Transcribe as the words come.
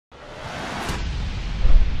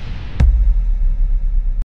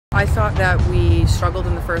I thought that we struggled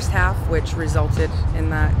in the first half, which resulted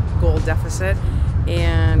in that goal deficit,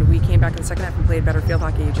 and we came back in the second half and played better field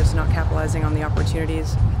hockey, just not capitalizing on the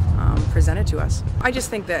opportunities presented to us. I just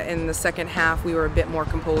think that in the second half we were a bit more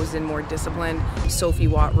composed and more disciplined. Sophie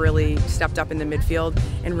Watt really stepped up in the midfield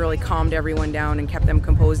and really calmed everyone down and kept them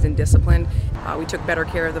composed and disciplined. We took better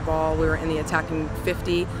care of the ball. We were in the attacking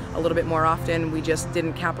 50 a little bit more often. We just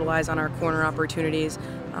didn't capitalize on our corner opportunities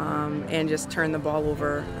and just turned the ball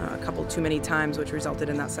over a couple too many times, which resulted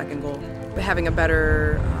in that second goal. But having a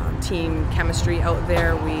better team chemistry out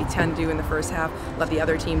there, we tend to, in the first half, let the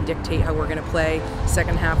other team dictate how we're going to play.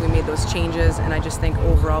 Second half, we made those changes, and I just think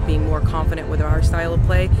overall being more confident with our style of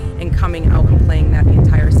play and coming out and playing that the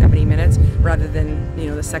entire 70 minutes rather than,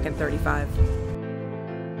 the second 35.